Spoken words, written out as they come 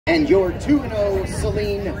and your 2-0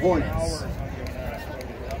 Saline Hornets.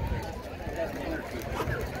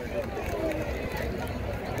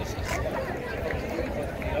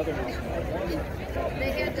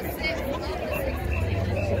 They had the 6.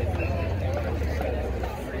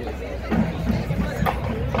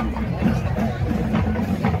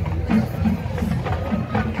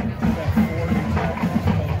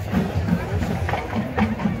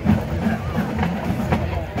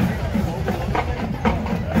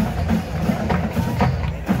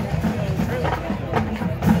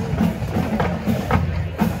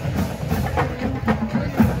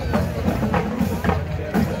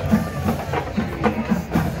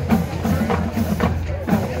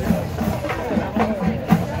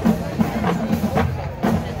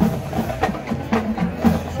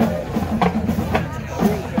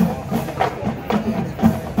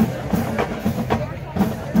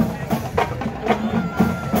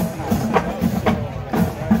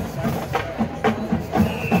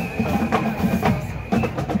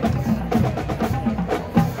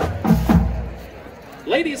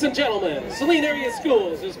 Ladies and gentlemen, Saline Area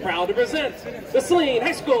Schools is proud to present the Saline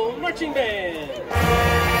High School Marching Band.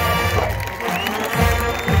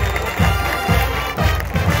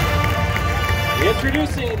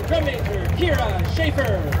 Introducing drum major Kira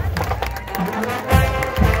Schaefer.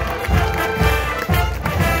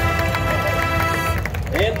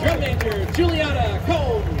 And drum major Juliana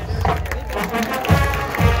Combs.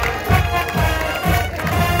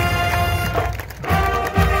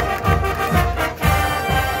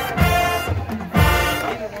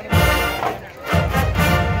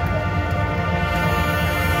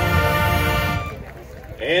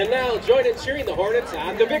 And now join in cheering the Hornets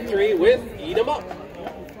on to victory with Eat 'em Up.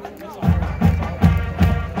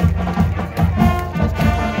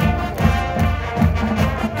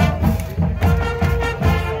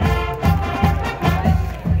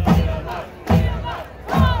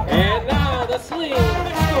 And now the Saline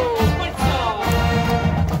High School fight song.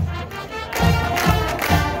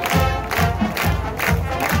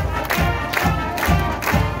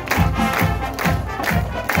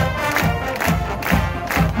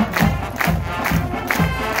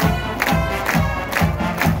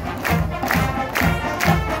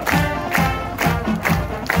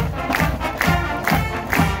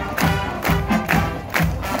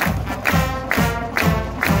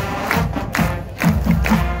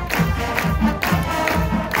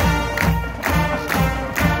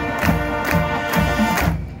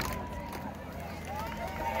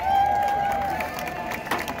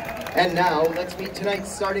 And now, let's meet tonight's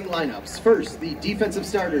starting lineups. First, the defensive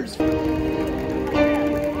starters.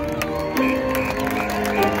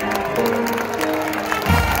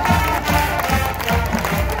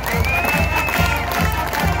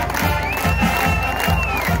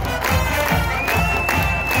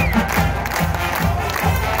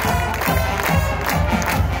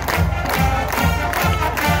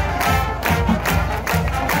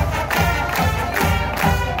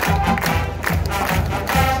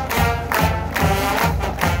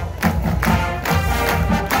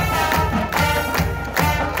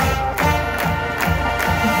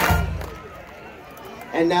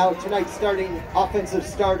 And now tonight's starting offensive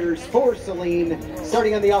starters for Saline,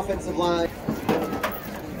 starting on the offensive line.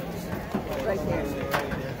 Right there.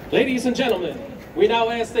 Ladies and gentlemen, we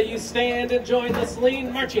now ask that you stand and join the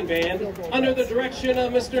Saline Marching Band under the direction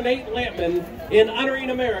of Mr. Nate Lampman in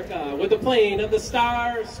honoring America with the playing of the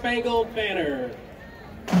Star-Spangled Banner.